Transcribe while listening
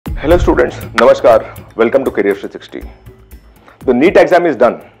Hello students, Namaskar, welcome to Career 360. The NEET exam is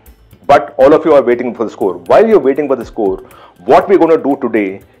done, but all of you are waiting for the score. While you're waiting for the score, what we're going to do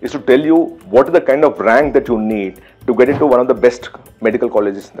today is to tell you what is the kind of rank that you need to get into one of the best medical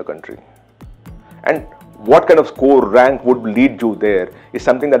colleges in the country. And what kind of score rank would lead you there is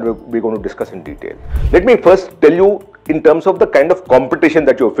something that we're going to discuss in detail. Let me first tell you in terms of the kind of competition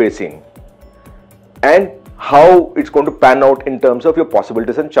that you're facing and how it's going to pan out in terms of your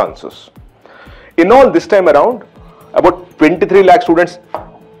possibilities and chances. In all, this time around, about 23 lakh students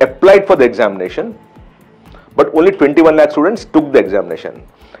applied for the examination, but only 21 lakh students took the examination,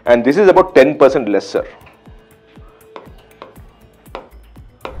 and this is about 10% lesser.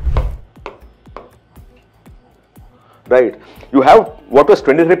 Right, you have what was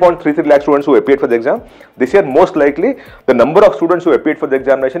 23.33 lakh students who appeared for the exam. This year, most likely, the number of students who appeared for the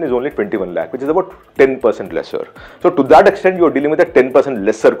examination is only 21 lakh, which is about 10% lesser. So, to that extent, you are dealing with a 10%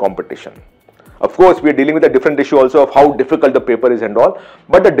 lesser competition. Of course, we are dealing with a different issue also of how difficult the paper is and all,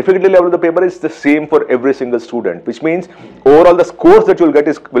 but the difficulty level of the paper is the same for every single student, which means overall the scores that you will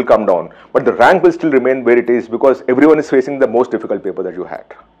get will come down, but the rank will still remain where it is because everyone is facing the most difficult paper that you had.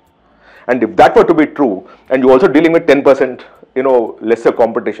 And if that were to be true, and you're also dealing with 10%, lesser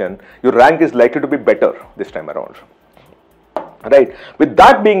competition, your rank is likely to be better this time around. Right? With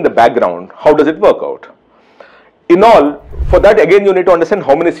that being the background, how does it work out? In all, for that again you need to understand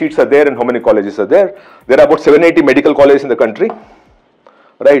how many seats are there and how many colleges are there. There are about 780 medical colleges in the country,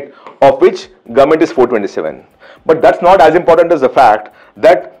 right? Of which government is 427. But that's not as important as the fact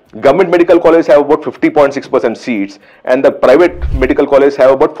that government medical colleges have about 50.6% seats and the private medical colleges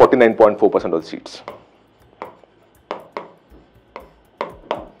have about 49.4% of the seats.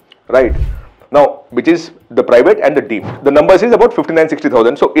 Right. Now, which is the private and the deemed. The numbers is about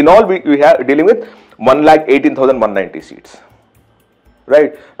 59,60,000. So, in all, we are dealing with 1,18,190 seats.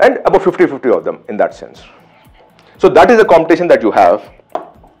 Right. And about 50-50 of them in that sense. So, that is the competition that you have.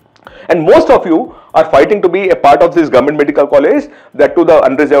 And most of you are fighting to be a part of this government medical college, that to the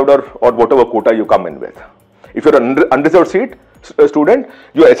unreserved or whatever quota you come in with. If you're an unreserved seat student,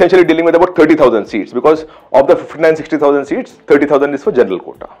 you are essentially dealing with about 30,000 seats because of the 59,60,000 seats, 30,000 is for general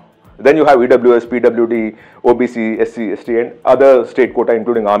quota. Then you have EWS, PWD, OBC, SC, ST and other state quota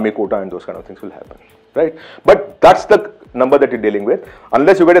including army quota and those kind of things will happen. Right? But that's the number that you're dealing with.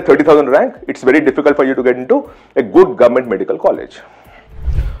 Unless you get a 30,000 rank, it's very difficult for you to get into a good government medical college.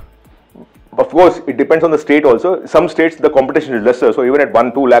 Of course, it depends on the state also. Some states the competition is lesser, so even at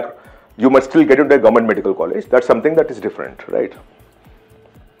 1-2 lakh, you must still get into a government medical college. That's something that is different, right?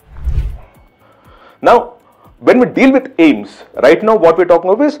 Now, when we deal with AIIMS, right now what we're talking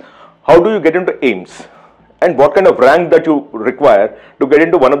of is how do you get into AIIMS and what kind of rank that you require to get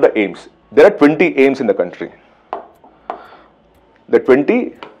into one of the AIIMS. There are 20 AIIMS in the country. The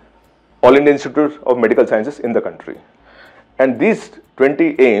 20 All India Institute of Medical Sciences in the country. And these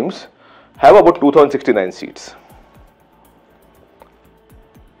 20 AIIMS have about 2069 seats.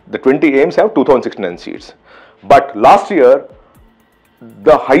 The 20 AIIMS have 2069 seats. But last year,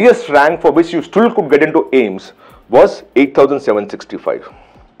 the highest rank for which you still could get into AIIMS was 8,765.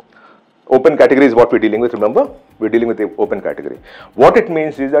 Open category is what we're dealing with, remember? We're dealing with the open category. What it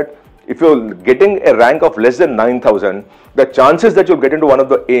means is that if you're getting a rank of less than 9,000, the chances that you'll get into one of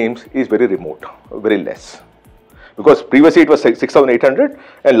the AIIMS is very remote, very less. Because previously it was 6,800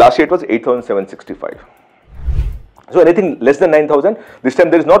 and last year it was 8,765. So anything less than 9,000, this time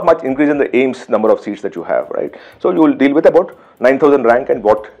there is not much increase in the AIIMS number of seats that you have, right? So you will deal with about 9,000 rank and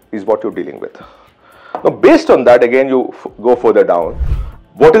what you're dealing with. Now based on that, again you go further down.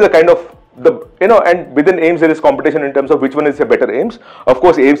 What is the kind of and within AIIMS there is competition in terms of which one is a better AIIMS. Of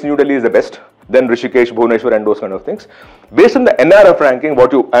course, AIIMS New Delhi is the best, then Rishikesh, Bhubaneswar and those kind of things. Based on the NRF ranking,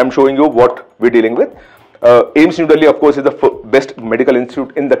 I am showing you what we're dealing with. AIIMS New Delhi, of course, is the best medical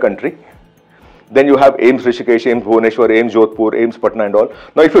institute in the country. Then you have AIIMS Rishikesh, AIIMS Bhubaneswar, AIIMS Jodhpur, AIIMS Patna and all.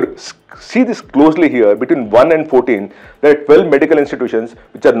 Now, if you see this closely here, between 1 and 14, there are 12 medical institutions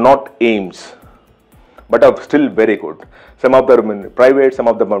which are not AIIMS, but are still very good. Some of them are private, some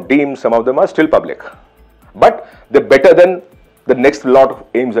of them are deemed, some of them are still public. But they're better than the next lot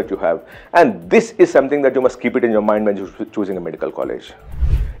of AIIMS that you have. And this is something that you must keep it in your mind when you're choosing a medical college.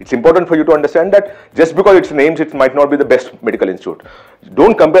 It's important for you to understand that just because it's an AIIMS, it might not be the best medical institute.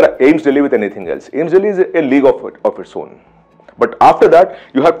 Don't compare AIIMS Delhi with anything else. AIIMS Delhi is a league of its own. But after that,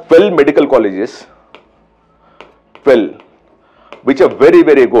 you have 12 medical colleges, 12, which are very,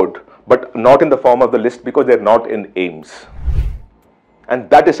 very good, but not in the form of the list because they're not in AIIMS. And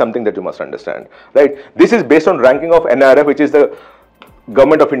that is something that you must understand, right? This is based on ranking of NRF, which is the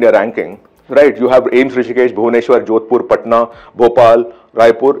Government of India ranking, right? You have AIIMS Rishikesh, Bhubaneswar, Jodhpur, Patna, Bhopal,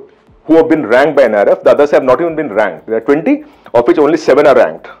 Raipur. who have been ranked by NRF. The others have not even been ranked. There are 20, of which only 7 are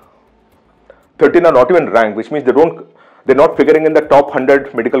ranked. 13 are not even ranked, which means they're not figuring in the top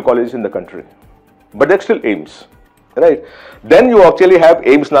 100 medical colleges in the country. But they're still AIIMS, right? Then you actually have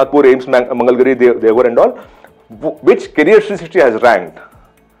AIIMS Nagpur, AIIMS Mangalgiri, Deoghar and all, which Career 360 has ranked.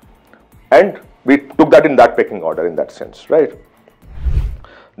 And we took that in that pecking order in that sense, right?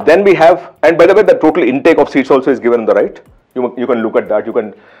 Then we have, and by the way, the total intake of seats also is given on the right. You can look at that. You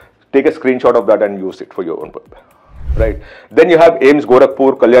can take a screenshot of that and use it for your own purpose, right? Then you have AIIMS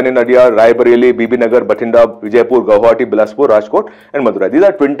Gorakhpur, Kalyani Nadia, Rai Bareli, Bibi Nagar, Bathinda, Vijaypur, Guwahati, Bilaspur, Rajkot and Madurai. These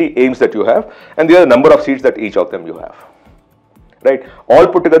are 20 AIIMS that you have, and these are the number of seats that each of them you have, right? All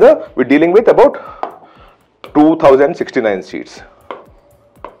put together, we're dealing with about 2069 seats.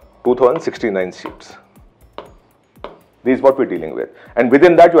 2069 seats. This is what we're dealing with. And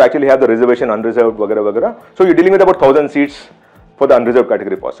within that, you actually have the reservation, unreserved, vagara, vagara. So you're dealing with about 1,000 seats for the unreserved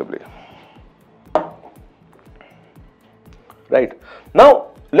category possibly. Right. Now,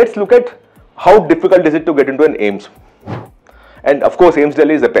 let's look at how difficult is it to get into an AIIMS. And of course, AIIMS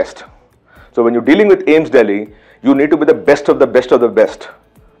Delhi is the best. So when you're dealing with AIIMS Delhi, you need to be the best of the best of the best.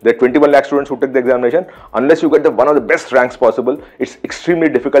 There are 21 lakh students who take the examination. Unless you get one of the best ranks possible, it's extremely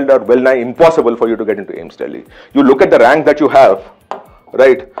difficult or well nigh impossible for you to get into AIIMS Delhi. You look at the rank that you have,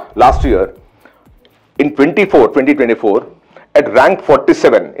 right, last year, in 2024, at rank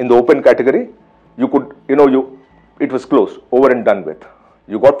 47 in the open category, you could, it was close, over and done with.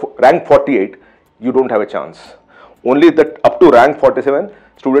 You got rank 48, you don't have a chance. Only that up to rank 47,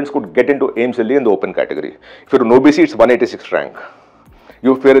 students could get into AIIMS Delhi in the open category. If you're an OBC, it's 186 rank.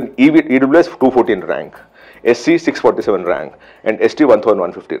 You were an EWS 214 rank, SC 647 rank, and ST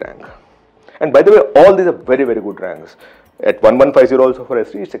 1150 rank. And by the way, all these are very, very good ranks. At 1150 also for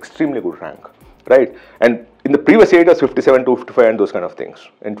ST, it's extremely good rank, right? And in the previous year, it was 57, 255 and those kind of things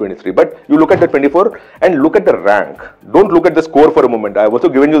in 23. But you look at the 24 and look at the rank. Don't look at the score for a moment. I've also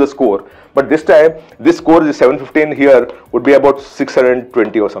given you the score. But this time, this score is 715 here would be about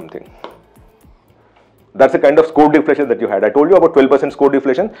 620 or something. That's the kind of score deflation that you had. I told you about 12% score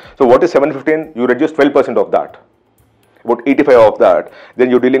deflation. So what is 715? You reduce 12% of that, about 85 of that. Then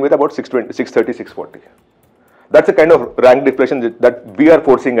you're dealing with about 620, 630, 640. That's the kind of rank deflation that we are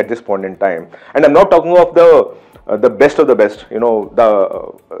foreseeing at this point in time. And I'm not talking of the best of the best,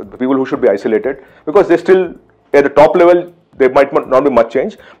 the people who should be isolated, because they're still at the top level, there might not be much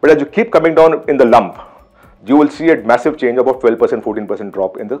change. But as you keep coming down in the lump, you will see a massive change, about 12%, 14%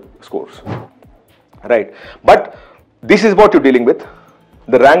 drop in the scores. Right, but this is what you're dealing with.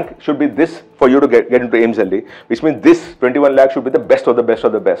 The rank should be this for you to get into AIIMS Delhi, which means this 21 lakh should be the best of the best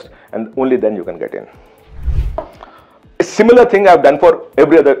of the best, and only then you can get in. A similar thing I've done for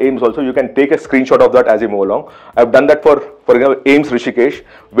every other AIIMS also. You can take a screenshot of that as you move along. I've done that for example, AIIMS Rishikesh,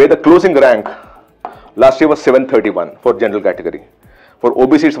 where the closing rank last year was 731 for general category. For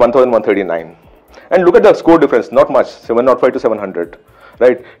OBC, it's 1139. And look at the score difference, not much, 705 to 700.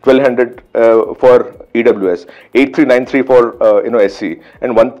 Right, 1200 for EWS, 8393 for SC,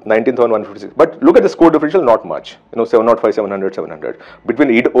 and 19,156. But look at the score differential, not much. 705, 700, 700. Between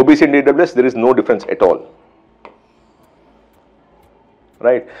OBC and EWS, there is no difference at all.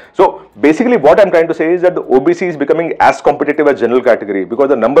 Right. So basically, what I'm trying to say is that the OBC is becoming as competitive as general category, because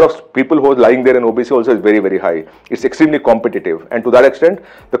the number of people who are lying there in OBC also is very, very high. It's extremely competitive, and to that extent,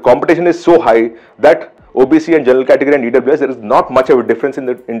 the competition is so high that OBC and general category and EWS, there is not much of a difference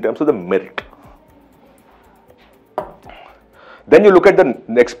in terms of the merit. Then you look at the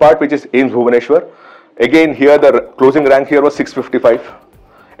next part, which is AIIMS Bhubaneswar. Again, here the closing rank here was 655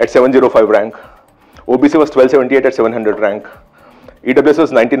 at 705 rank. OBC was 1278 at 700 rank. EWS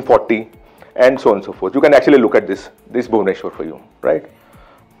was 1940, and so on and so forth. You can actually look at this Bhubaneswar for you, right?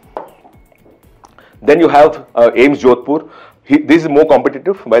 Then you have AIIMS Jodhpur. This is more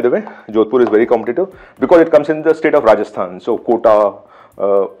competitive, by the way. Jodhpur is very competitive because it comes in the state of Rajasthan. So quota,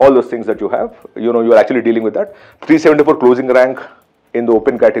 all those things that you have, you're actually dealing with that. 374 closing rank in the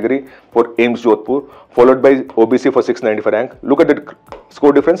open category for AIIMS Jodhpur, followed by OBC for 695 rank. Look at the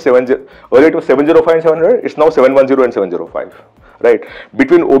score difference. Earlier it was 705 and 700. It's now 710 and 705. Right.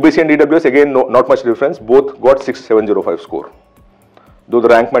 Between OBC and EWS, again, not much difference. Both got 6705 score. Though the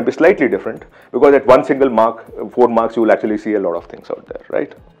rank might be slightly different, because at one single mark, 4 marks, you will actually see a lot of things out there,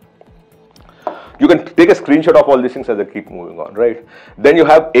 right? You can take a screenshot of all these things as I keep moving on, right? Then you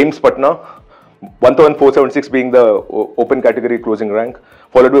have AIIMS Patna, 1476 being the open category closing rank,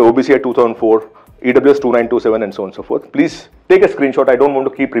 followed by OBC at 2004, EWS 2927, and so on and so forth. Please take a screenshot. I don't want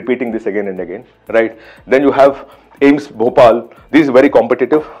to keep repeating this again and again, right? Then you have AIIMS Bhopal. This is very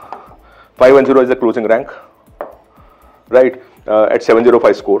competitive. 510 is the closing rank, right? At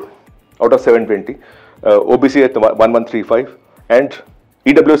 705 score. out of 720. OBC at 1135, and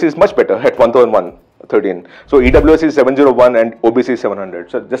EWS is much better at 1113. So EWS is 701 and OBC is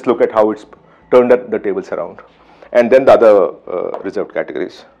 700. So just look at how it's turned the tables around. And then the other reserved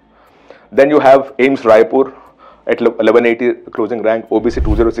categories. Then you have AIIMS Raipur at 1180 closing rank, OBC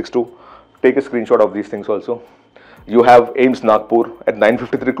 2062. Take a screenshot of these things also. You have AIIMS Nagpur at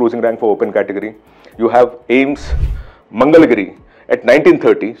 953 closing rank for open category. You have AIIMS Mangalagiri at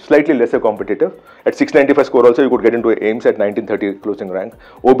 1930, slightly lesser competitive. At 695 score also, you could get into AIIMS at 1930 closing rank.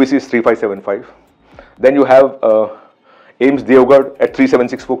 OBC is 3575. Then you have AIIMS Devgarh at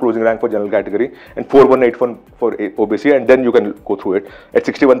 3764 closing rank for general category and 4181 for OBC, and then you can go through it. At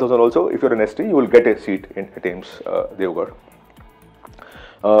 61,000 also, if you're an ST, you will get a seat at AIIMS Devgarh.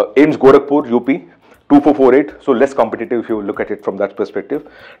 AIIMS Gorakhpur, UP, 2448, so less competitive if you look at it from that perspective.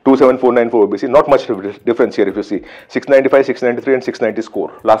 2749 for OBC, not much difference here if you see. 695, 693 and 690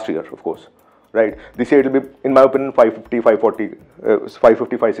 score last year, of course, right? This year it will be, in my opinion, 550, 540,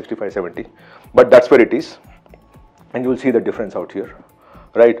 550, 560, 570, but that's where it is, and you will see the difference out here,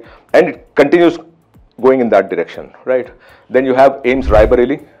 right? And it continues going in that direction, right? Then you have AIIMS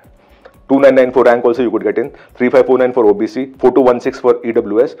Raebareli, 2994 rank also you could get in, 3549 for OBC, 4216 for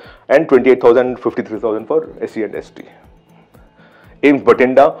EWS, and 28,000, 53,000 for SC and ST. AIIMS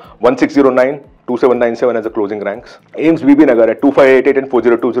Bathinda, 1609, 2797 as the closing ranks. AIIMS BB Nagar at 2588 and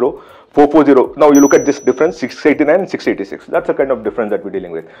 4020, 440. Now you look at this difference, 689 and 686. That's the kind of difference that we're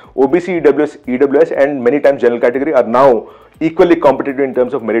dealing with. OBC, EWS, and many times general category are now equally competitive in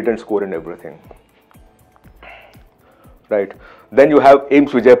terms of merit and score and everything. Right. Then you have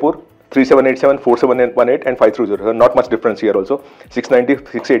AIIMS Vijaypur, 3787, 4718 and 530. Not much difference here also. 690,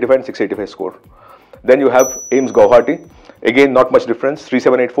 685 and 685 score. Then you have AIIMS Guwahati. Again, not much difference.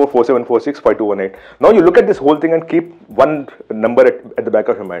 3784, 4746, 5218. Now you look at this whole thing and keep one number at the back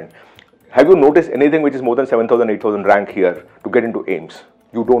of your mind. Have you noticed anything which is more than 7,000, 8,000 rank here to get into AIIMS?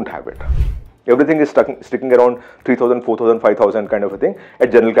 You don't have it. Everything is sticking around 3,000, 4,000, 5,000 kind of a thing at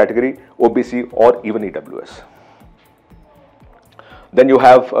general category, OBC or even EWS. Then you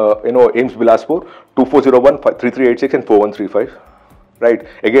have, AIIMS Bilaspur, 2401, 3386 and 4135, right?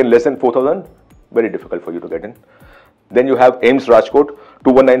 Again, less than 4,000, very difficult for you to get in. Then you have AIIMS Rajkot,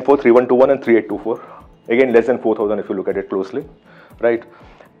 2194, 3121 and 3824. Again, less than 4,000 if you look at it closely, right?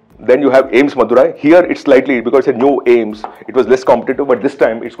 Then you have AIIMS Madurai. Here it's slightly, because it's a new AIIMS, it was less competitive, but this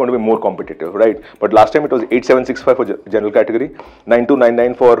time it's going to be more competitive, right? But last time it was 8765 for general category,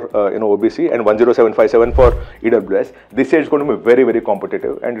 9299 for OBC and 10757 for EWS. This year it's going to be very, very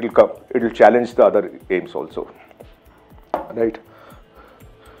competitive, and it will challenge the other AIIMS also, right?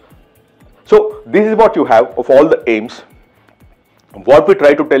 So this is what you have of all the AIIMS. What we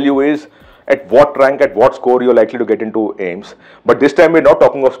try to tell you is at what rank, at what score you're likely to get into AIIMS. But this time we're not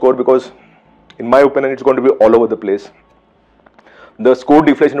talking of score because, in my opinion, it's going to be all over the place. The score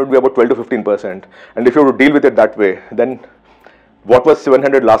deflation would be about 12 to 15%. And if you were to deal with it that way, then what was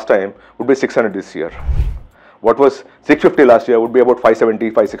 700 last time would be 600 this year. What was 650 last year would be about 570,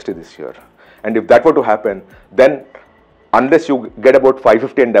 560 this year. And if that were to happen, then unless you get about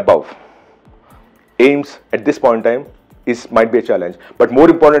 550 and above, AIIMS at this point in time might be a challenge. But more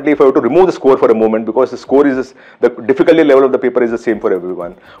importantly, if I were to remove the score for a moment, because the score is, the difficulty level of the paper is the same for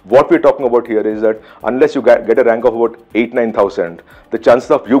everyone. What we're talking about here is that unless you get a rank of about 8,000-9,000, the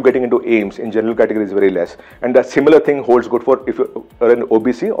chances of you getting into AIIMS in general category is very less. And that similar thing holds good for if you're an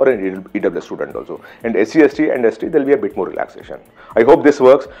OBC or an EWS student also. And SC, ST and ST, there'll be a bit more relaxation. I hope this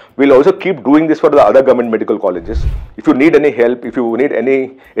works. We'll also keep doing this for the other government medical colleges. If you need any help, if you need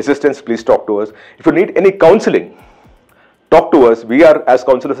any assistance, please talk to us. If you need any counseling, talk to us. We are, as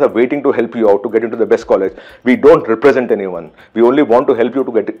counselors, are waiting to help you out to get into the best college. We don't represent anyone. We only want to help you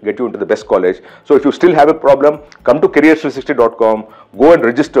to get you into the best college. So if you still have a problem, come to careers360.com, go and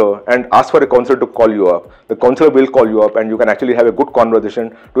register and ask for a counselor to call you up. The counselor will call you up and you can actually have a good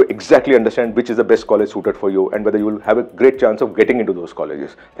conversation to exactly understand which is the best college suited for you and whether you will have a great chance of getting into those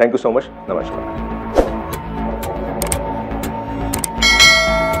colleges. Thank you so much. Namaskar.